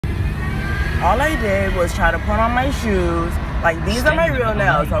All I did was try to put on my shoes. Like, these are my real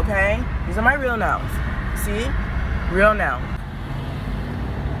nails, okay? These are my real nails. See? Real nails.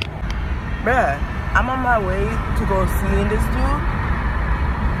 Bruh, I'm on my way to go see this dude.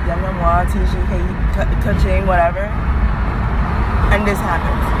 Yum touching, whatever. And this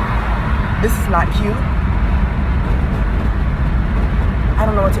happens. This is not cute. I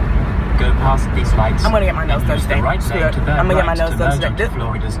don't know what to... Go past these lights. I'm gonna get my nails done today. Right I'm gonna get my nails done today.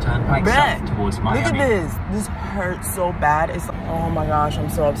 Florida's turnpike south towards Miami. Look at this. This hurts so bad. It's oh my gosh, I'm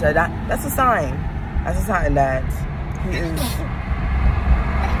so upset. That's a sign. That's a sign that he is.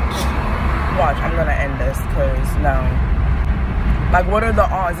 Watch, I'm gonna end this because no. Like, what are the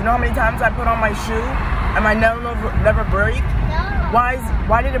odds? You know how many times I put on my shoe and my nail never break? No.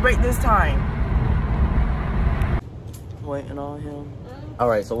 Why did it break this time? Waiting on him.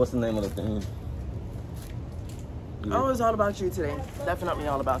 Alright, so what's the name of the thing? Oh, it's all about you today. Definitely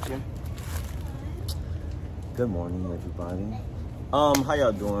all about you. Good morning, everybody. How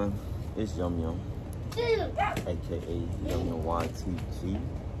y'all doing? It's Yum Yum, aka Yum Yum YTG.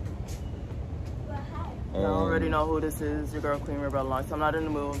 And I already know who this is. Your girl, Queen Rebellocs. I'm not in the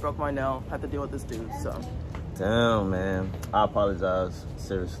mood. Broke my nail. Had to deal with this dude. So. Damn, man. I apologize.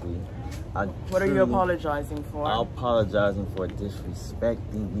 Seriously. What are you apologizing for? I'm apologizing for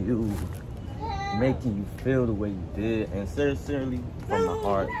disrespecting you, making you feel the way you did, and sincerely, from the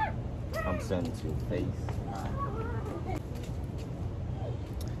heart, I'm saying it to your face.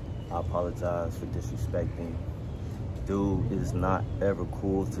 I apologize for disrespecting. Dude, it is not ever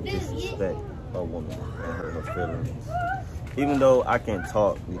cool to disrespect a woman and hurt her feelings. Even though I can't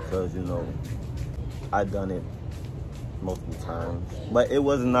talk because, you know, I done it multiple times, but it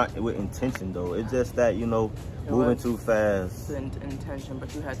was not with intention though. It's just that, you know, moving too fast. Intention,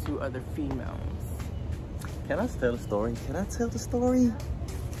 but you had 2 other females. Can I tell the story? Can I tell the story? You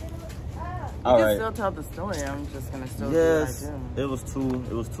can still tell the story. I'm just gonna still do what I do.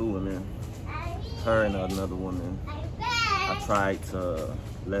 It was two women. Her and another woman. I tried to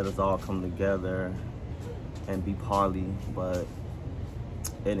let us all come together and be poly, but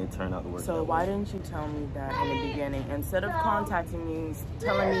it didn't turn out to work. So why didn't you tell me that in the beginning? Instead of contacting me,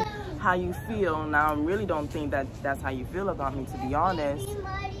 telling me how you feel, now I really don't think that that's how you feel about me, to be honest.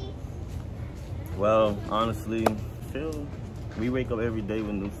 Well, honestly, we wake up every day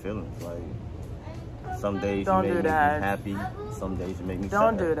with new feelings. Like, some days you make me happy, some days you make me sad.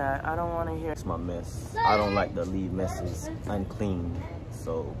 Don't do that. I don't want to hear. It's my mess. I don't like to leave messes unclean,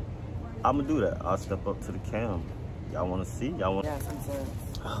 so I'm gonna do that. I'll step up to the cam. Y'all want to see? Y'all want? Yes,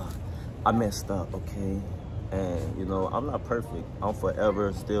 I messed up, okay? And, you know, I'm not perfect. I'm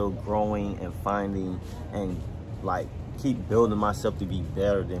forever still growing and finding and, like, keep building myself to be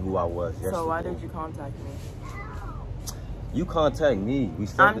better than who I was yesterday. So why did you contact me? You contact me.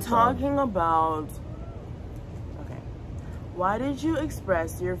 I'm talking about... Okay. Why did you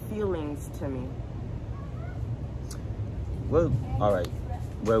express your feelings to me? Well, all right.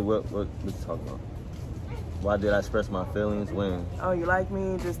 What you talking about? Why did I express my feelings when? Oh, you like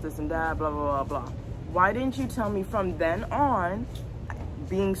me, this and that, blah, blah, blah, blah. Why didn't you tell me from then on,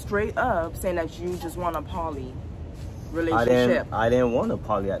 being straight up, saying that you just want a poly relationship? I didn't want a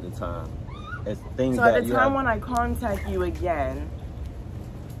poly at the time. It's things so that at the time when I contact you again,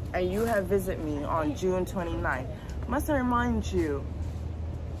 and you have visited me on June 29th, must I remind you,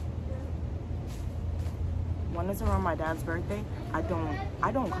 when it's around my dad's birthday, I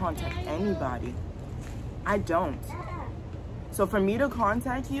don't contact anybody. I don't. So for me to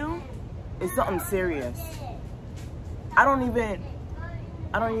contact you is something serious. I don't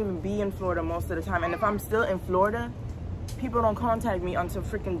even be in Florida most of the time, and if I'm still in Florida, people don't contact me until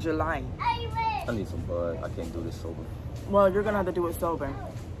freaking July. I need some bud. I can't do this sober. Well, you're gonna have to do it sober.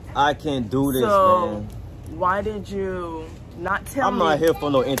 I can't do this, so, man. Why did you not tell me? I'm not here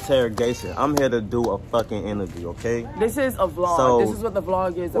for no interrogation. I'm here to do a fucking interview, okay? This is a vlog. So, this is what the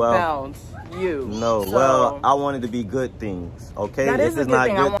vlog is about. You. No, so, well, I wanted to be good things, okay? That this is not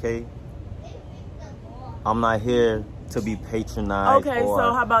good, okay? I'm not here to be patronized. Okay, or,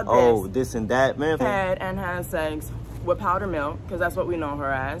 so how about this? Oh, this and that, man. Had and has sex with Powder Milk, because that's what we know her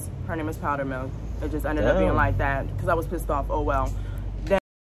as. Her name is Powder Milk. It just ended up being like that because I was pissed off. Oh well.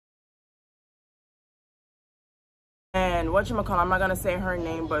 And whatchamacallit, I'm not gonna say her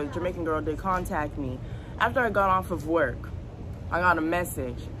name, but a Jamaican girl did contact me. After I got off of work, I got a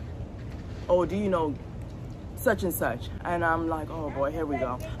message. Oh, do you know such and such? And I'm like, oh boy, here we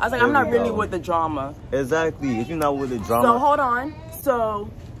go. I was like, I'm not really with the drama. Exactly, if you're not with the drama. So hold on. So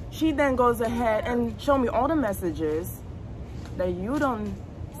she then goes ahead and show me all the messages that you done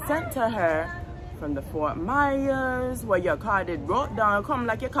sent to her from the Fort Myers, where your card did wrote down, come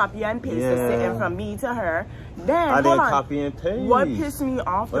like you copy and paste the sitting from me to her. Then, I didn't copy and paste. What pissed me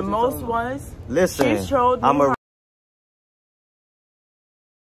off the most was, listen, she showed me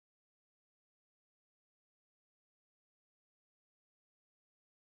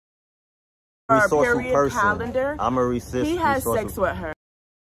her period person. calendar. I'm a resourceful. He has sex with her.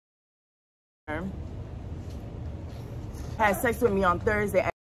 Had sex with me on Thursday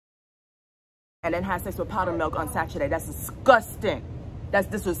and then had sex with powdered milk on Saturday. That's disgusting. That's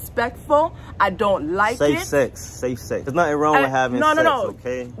disrespectful. I don't like it. Safe sex. Safe sex. There's nothing wrong with having sex,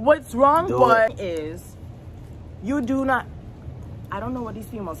 okay? What's wrong is you do not... I don't know what these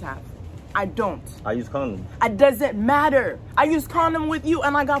females have. I don't. I use condom. It doesn't matter. I used condom with you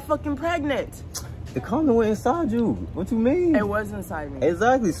and I got fucking pregnant. The condom went inside you. What you mean? It was inside me.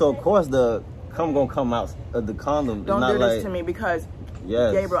 Exactly. So, of course, the cum gonna come out of the condom. Don't do this to me because...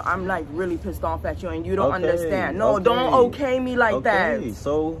 Yes. Gabriel, I'm like really pissed off at you and you don't understand. No, don't okay me like that.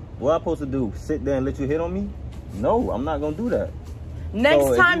 So what am I supposed to do? Sit there and let you hit on me? No, I'm not gonna do that.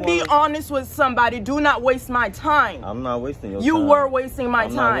 Next time, be honest with somebody. Do not waste my time. I'm not wasting your time. You were wasting my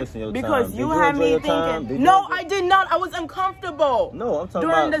time. Not wasting your because time. You had me thinking. No, I did not. I was uncomfortable. No, I'm talking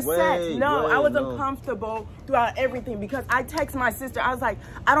during about the sex. No, I was uncomfortable throughout everything because I text my sister. I was like,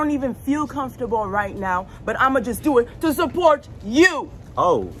 I don't even feel comfortable right now, but I'ma just do it to support you.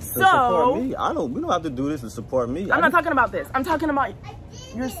 Oh, to support me? We don't have to do this to support me. I'm not talking about this. I'm talking about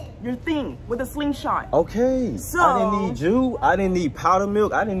your thing with the slingshot. Okay. So I didn't need you. I didn't need powder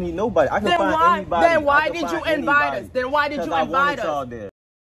milk. I didn't need nobody. I can find anybody. Then why did you invite us? Then why did you invite us? There.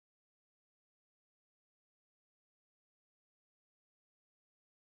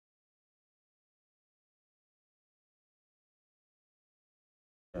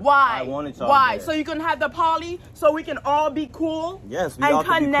 Why? Why? So you can have the poly, so we can all be cool. Yes, we all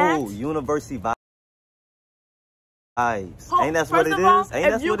can be cool. University vibes. Ain't that what it is?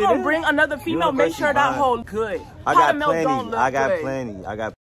 Ain't if you gonna bring another female, make sure that whole good. I got plenty. I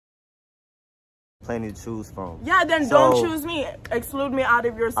got plenty to choose from. Yeah, then don't choose me. Exclude me out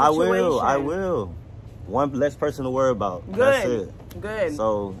of your situation. I will. One less person to worry about. Good. That's it. Good.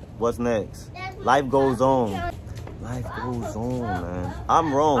 So what's next? Life goes on. Life goes on, man.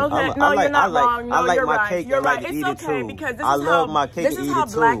 I'm wrong. Okay, no, you're not wrong. No, I like you're my right. cake you're and right. like to it's eat okay it too. Because I love my cake and eat it too. This is how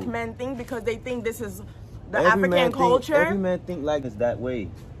black men think because they think this is the African culture. Every man think like it's that way.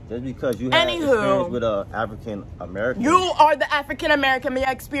 Just because you have experience with an African American. You are the African American me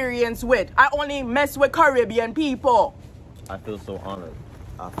experience with. I only mess with Caribbean people. I feel so honored.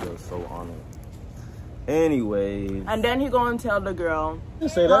 I feel so honored. Anyways. And then he go and tell the girl. I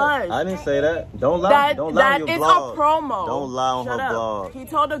didn't say that. I didn't say that. Don't lie. Don't lie on your blog. That is a promo. Don't lie on her blog. He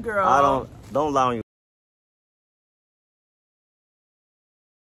told the girl. Don't lie on your.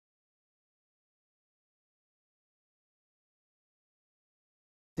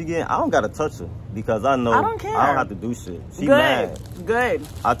 Again, I don't gotta touch her because I know I don't care. I don't have to do shit. She mad. Good.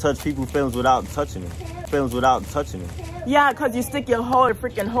 I touch people's feelings without touching it. Yeah, because you stick your whole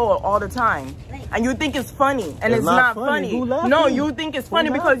freaking hole all the time. And you think it's funny. And it's not funny. Who laughing? No, you think it's funny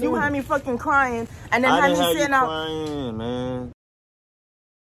because you had me fucking crying and then had me sitting out. Crying, man.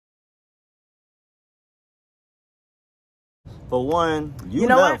 For one, you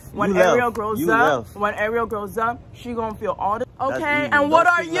know what? When Ariel grows up, she gonna feel all the okay. And what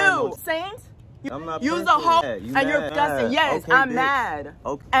are you? Saints? I'm not You's a hoe and you're disgusting. Yes, okay, I'm mad.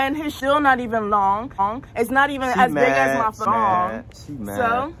 Okay. And his still not even long. It's not even as big as my phone. She mad.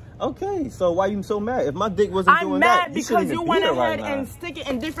 So okay, so why you so mad? If my dick wasn't doing that, I'm mad because you went ahead and stick it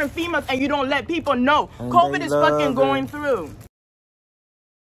in different females and you don't let people know. COVID is fucking going through.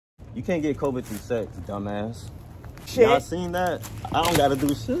 You can't get COVID through sex, dumbass. Shit. Y'all seen that? I don't gotta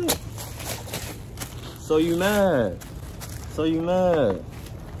do shit. So you mad?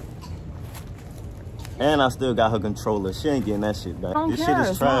 And I still got her controller. She ain't getting that shit back. This shit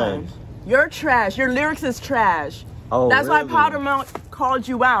is trash. You're trash. Your lyrics is trash. Oh, that's really? why Powder Milk called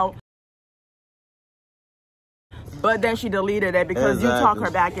you out. But then she deleted it because you talk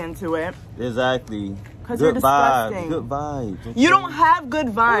her back into it. Exactly. Because you're disgusting. Good vibes. You don't have good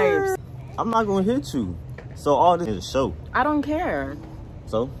vibes. I'm not gonna hit you. So all this is a show. I don't care.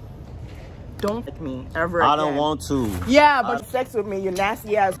 So? Don't hit me ever again. I don't want to. Yeah, but sex with me, you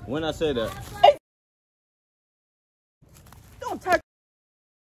nasty ass. When I say that. Don't touch.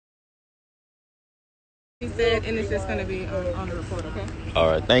 He said, and it's just going to be on the report, okay? All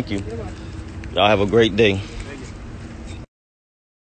right, thank you. Y'all have a great day.